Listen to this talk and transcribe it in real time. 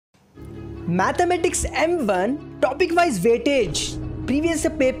Mathematics M1 topic wise weightage, previous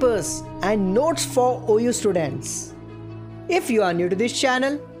year papers and notes for OU students. If you are new to this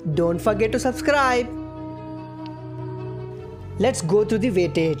channel, don't forget to subscribe. Let's go through the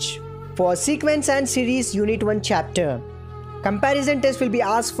weightage. For sequence and series unit 1 chapter, comparison test will be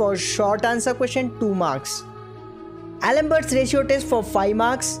asked for short answer question 2 marks. Alembert's ratio test for 5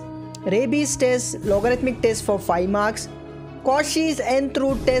 marks, Rabi's test, logarithmic test for 5 marks, Cauchy's nth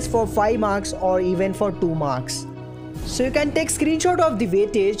root test for 5 marks or even for 2 marks. So you can take screenshot of the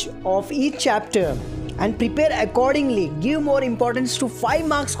weightage of each chapter and prepare accordingly. Give more importance to 5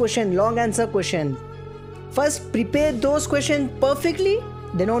 marks question, long answer question. First prepare those questions perfectly,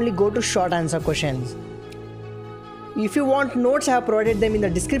 then only go to short answer questions. If you want notes, I have provided them in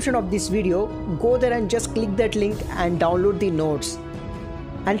the description of this video. Go there and just click that link and download the notes.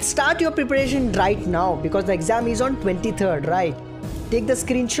 And start your preparation right now because the exam is on 23rd, right? Take the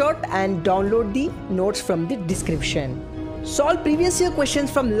screenshot and download the notes from the description. Solve previous year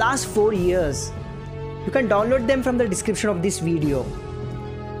questions from last 4 years. You can download them from the description of this video.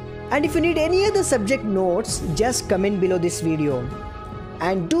 And if you need any other subject notes, just comment below this video.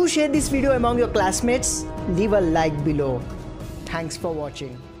 And do share this video among your classmates. Leave a like below. Thanks for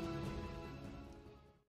watching.